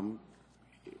 The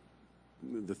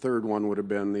third one would have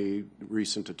been the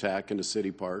recent attack in a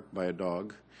city park by a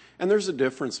dog. And there's a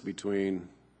difference between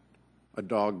a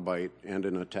dog bite and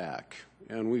an attack.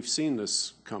 And we've seen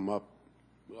this come up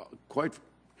quite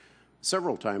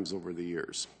several times over the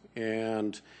years.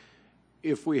 And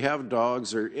if we have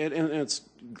dogs, I'm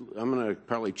going to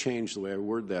probably change the way I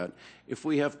word that. If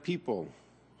we have people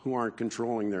who aren't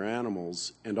controlling their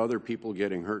animals and other people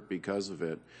getting hurt because of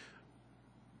it,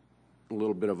 a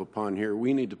little bit of a pun here,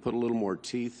 we need to put a little more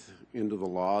teeth into the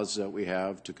laws that we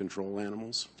have to control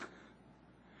animals.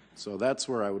 So that's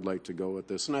where I would like to go with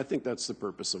this, and I think that's the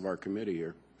purpose of our committee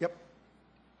here. Yep.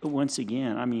 But once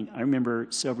again, I mean, I remember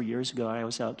several years ago I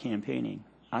was out campaigning.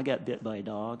 I got bit by a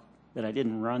dog, but I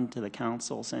didn't run to the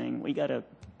council saying, we got to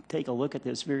take a look at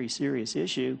this very serious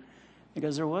issue,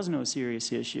 because there was no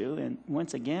serious issue. And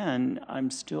once again,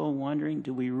 I'm still wondering,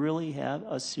 do we really have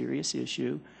a serious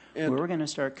issue where we're going to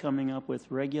start coming up with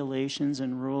regulations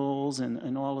and rules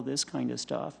and all of this kind of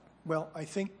stuff? Well, I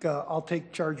think I'll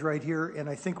take charge right here, and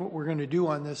I think what we're going to do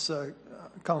on this,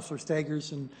 Councilor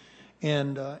Staggers and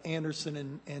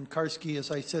Anderson and Karski,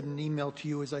 as I said in an email to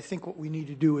you, is I think what we need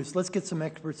to do is let's get some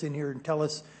experts in here and tell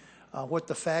us what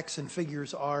the facts and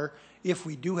figures are. If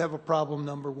we do have a problem,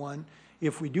 number one.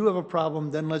 If we do have a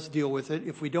problem, then let's deal with it.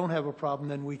 If we don't have a problem,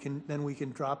 then we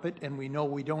can drop it, and we know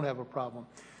we don't have a problem.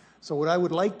 So what I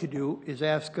would like to do is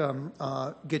ask,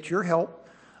 get your help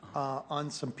on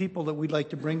some people that we'd like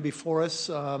to bring before us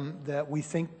that we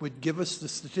think would give us the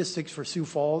statistics for Sioux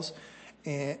Falls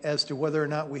as to whether or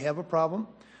not we have a problem.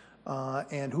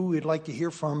 and who we'd like to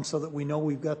hear from so that we know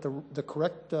we've got the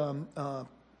correct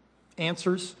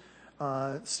answers,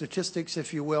 statistics,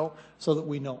 if you will, so that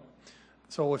we know.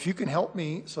 So if you can help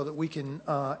me so that we can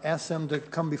ask them to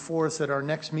come before us at our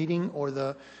next meeting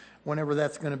or whenever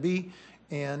that's going to be,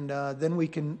 and then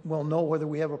we'll know whether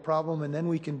we have a problem, and then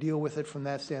we can deal with it from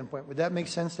that standpoint. Would that make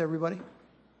sense to everybody?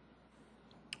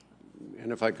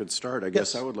 And if I could start, I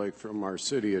guess I would like from our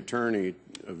city attorney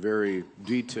a very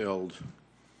detailed,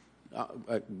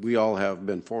 we all have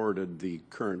been forwarded the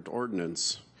current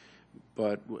ordinance,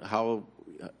 but how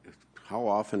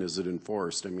often is it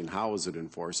enforced? I mean, how is it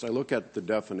enforced? I look at the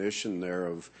definition there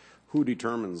of who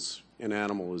determines an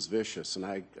animal is vicious,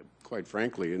 and quite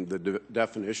frankly, in the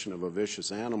definition of a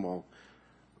vicious animal,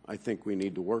 I think we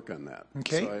need to work on that.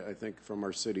 Okay. So I think from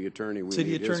our city attorney, we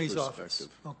City need Attorney's his Office.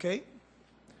 perspective. Okay.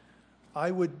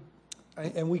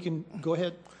 And we can, go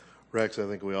ahead. Rex, I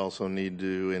think we also need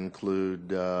to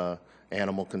include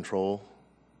animal control.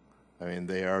 I mean,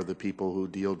 they are the people who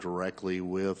deal directly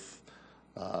with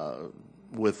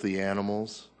the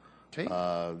animals. Okay.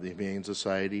 The Humane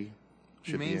Society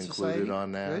should be Humane included Society,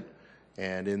 on that. good.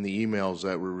 And in the emails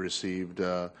that we received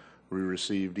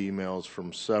emails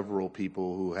from several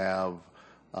people who have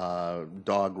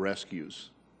dog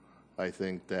rescues. I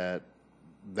think that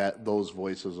those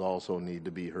voices also need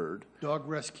to be heard. Dog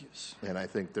rescues. And I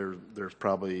think there's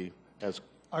probably, as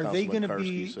Are they going Councilman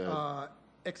to Karski be said,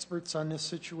 experts on this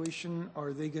situation?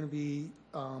 Are they going to be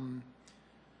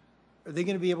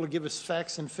able to give us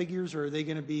facts and figures, or are they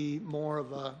going to be more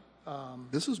of a?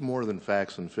 this is more than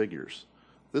facts and figures.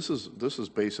 This is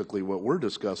basically what we're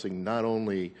discussing. Not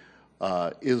only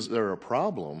is there a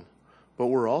problem, but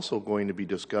we're also going to be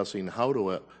discussing how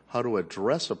to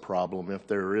address a problem if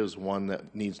there is one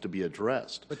that needs to be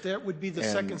addressed. But that would be the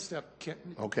second step,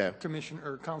 Okay. Commissioner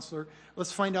or Counselor.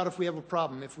 Let's find out if we have a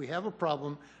problem. If we have a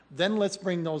problem, then let's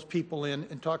bring those people in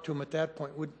and talk to them at that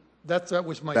point. That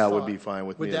was my thought. That would be fine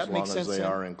with Would me that as make long as sense they then?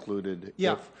 are included.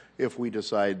 Yeah. If we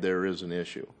decide there is an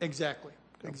issue. Exactly.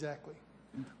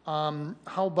 How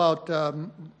about,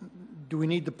 do we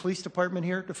need the police department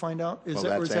here to find out? Well,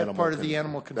 Or is that's that part of the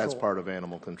animal control? That's part of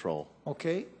animal control.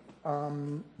 Okay.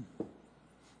 Mr.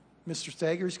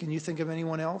 Staggers, can you think of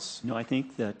anyone else? No, I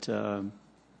think that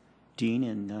Dean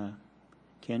and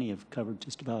Kenny have covered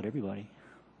just about everybody.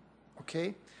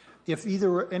 Okay. If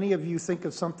any of you think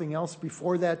of something else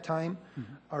before that time,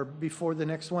 or before the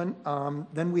next one,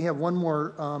 then we have one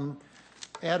more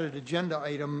added agenda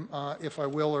item, if I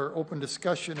will, or open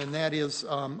discussion, and that is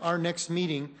our next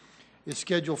meeting is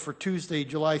scheduled for Tuesday,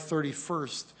 July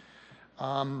 31st.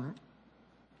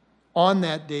 On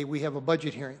that day, we have a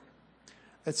budget hearing.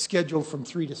 That's scheduled from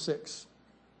 3 to 6.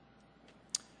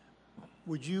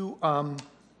 Would you,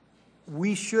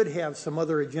 we should have some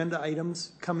other agenda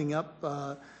items coming up,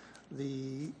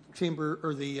 the chamber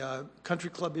or the country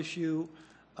club issue,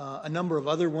 a number of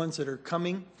other ones that are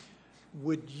coming.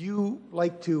 Would you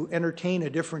like to entertain a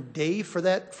different day for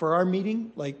that, for our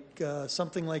meeting, like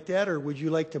something like that, or would you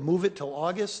like to move it till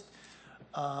August?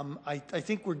 I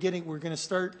think we're going to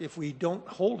start, if we don't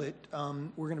hold it,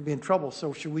 we're going to be in trouble.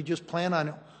 So should we just plan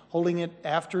on holding it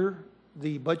after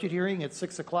the budget hearing at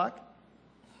 6 o'clock?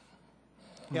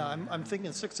 Yeah, I'm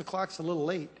thinking 6 o'clock's a little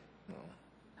late.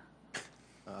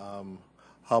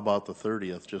 How about the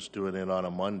 30th, just doing it on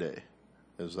a Monday?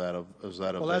 Is that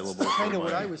available? Well, that's kind of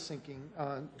what I was thinking.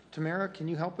 Tamara, can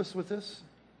you help us with this?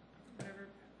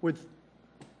 Would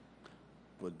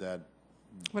that?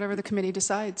 Whatever the committee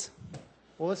decides.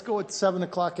 Well, let's go at 7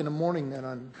 o'clock in the morning then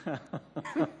on.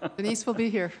 Denise will be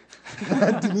here.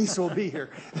 Denise will be here.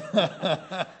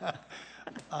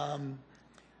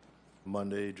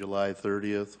 Monday, July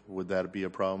 30th, would that be a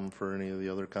problem for any of the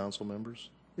other council members?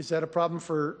 Is that a problem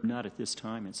for? Not at this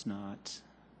time, it's not.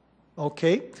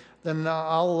 Okay, then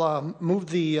I'll move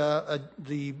the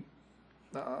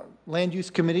Land Use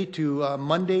Committee to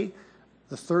Monday,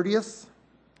 the 30th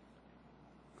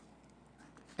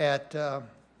at,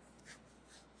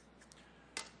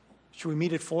 should we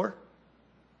meet at 4?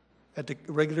 At the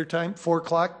regular time, 4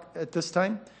 o'clock at this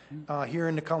time, here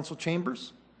in the council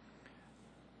chambers?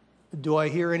 Do I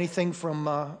hear anything from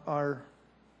our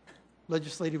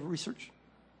legislative research?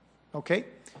 Okay.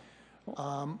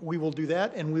 We will do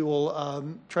that, and we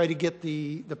will try to get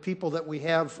the people that we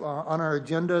have on our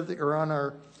agenda or on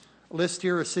our list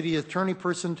here, a city attorney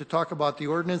person to talk about the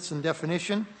ordinance and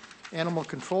definition, animal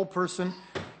control person,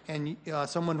 and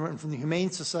someone from the Humane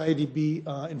Society be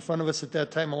in front of us at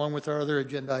that time along with our other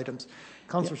agenda items.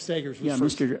 Councilor Staggers was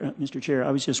first. Mr. Chair,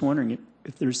 I was just wondering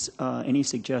if there's any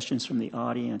suggestions from the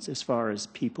audience as far as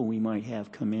people we might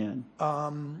have come in.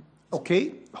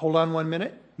 Okay, hold on 1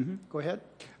 minute. Go ahead.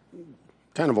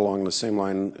 kind of along the same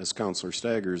line as Councilor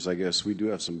Staggers, I guess, we do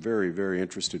have some very, very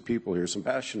interested people here, some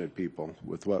passionate people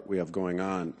with what we have going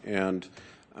on. And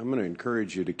I'm going to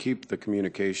encourage you to keep the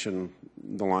communication,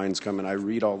 the lines coming. I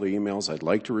read all the emails. I'd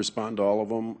like to respond to all of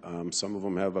them. Some of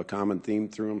them have a common theme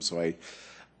through them, so I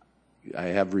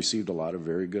have received a lot of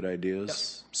very good ideas.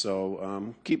 Yes.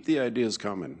 So keep the ideas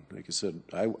coming. Like I said,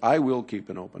 I will keep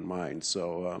an open mind.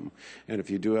 So, and if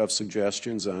you do have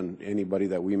suggestions on anybody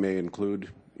that we may include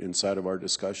inside of our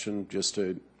discussion, just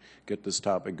to get this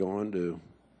topic going, to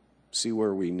see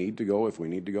where we need to go, if we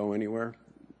need to go anywhere,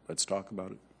 let's talk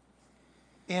about it.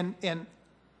 And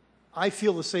I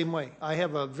feel the same way. I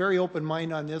have a very open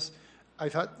mind on this.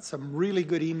 I've had some really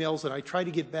good emails, and I try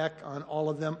to get back on all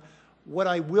of them. What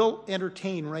I will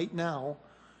entertain right now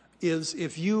is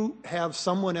if you have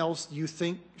someone else you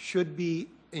think should be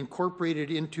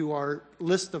incorporated into our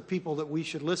list of people that we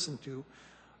should listen to,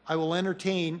 I will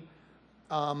entertain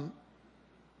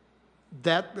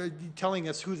that telling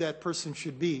us who that person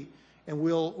should be, and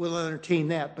we'll entertain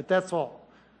that. But that's all.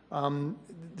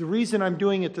 The reason I'm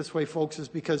doing it this way, folks, is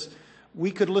because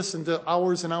we could listen to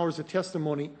hours and hours of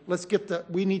testimony. Let's get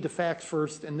we need the facts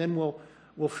first, and then we'll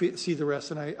see the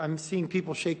rest. And I'm seeing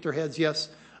people shake their heads yes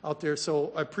out there,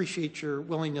 so I appreciate your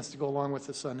willingness to go along with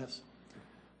us on this.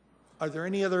 Are there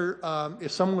any other,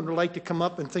 if someone would like to come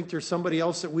up and think there's somebody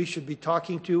else that we should be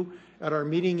talking to at our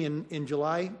meeting in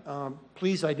July,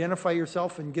 please identify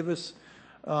yourself and give us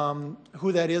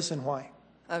who that is and why.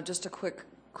 Just a quick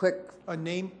A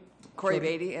name? Corey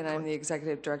Beatty, and I'm the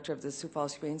Executive Director of the Sioux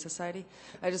Falls Humane Society.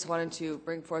 I just wanted to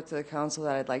bring forth to the council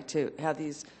that I'd like to have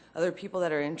these other people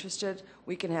that are interested.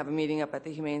 We can have a meeting up at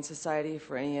the Humane Society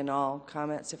for any and all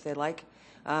comments if they like,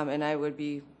 and I would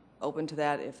be open to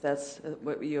that if that's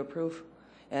what you approve,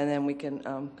 and then we can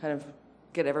kind of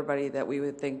get everybody that we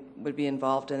would think would be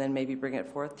involved, and then maybe bring it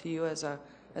forth to you as a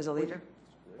leader.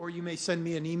 Or you may send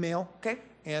me an email. Okay.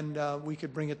 And we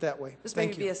could bring it that way. This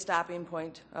Thank maybe you. be a stopping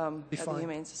point at the fine.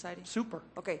 Humane Society. Super.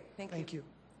 Okay, thank you. Thank you.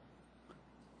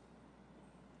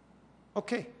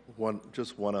 Okay.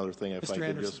 Just one other thing, if Mr. I could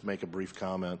Anderson. just make a brief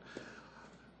comment,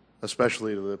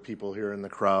 especially to the people here in the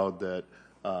crowd, that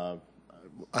I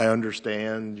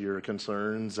understand your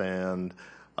concerns, and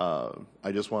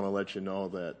I just want to let you know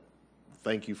that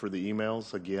thank you for the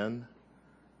emails again.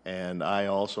 And I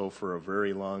also, for a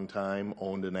very long time,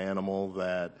 owned an animal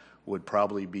that would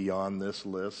probably be on this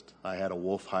list. I had a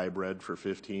wolf hybrid for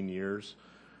 15 years,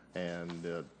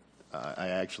 and I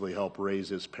actually helped raise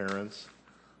his parents.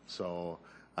 So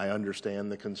I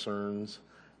understand the concerns,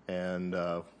 and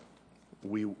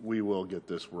we will get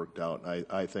this worked out.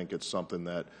 I think it's something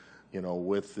that, you know,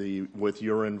 with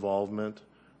your involvement,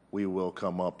 we will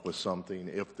come up with something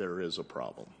if there is a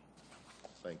problem.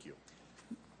 Thank you.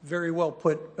 Very well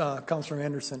put, Councilor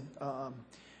Anderson.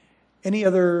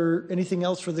 Anything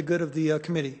else for the good of the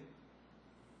committee?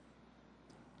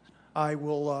 I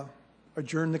will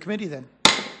adjourn the committee then.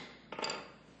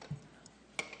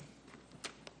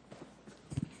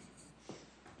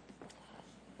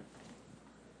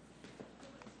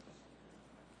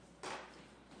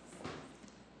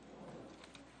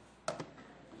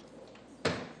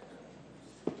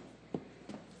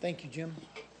 Thank you, Jim.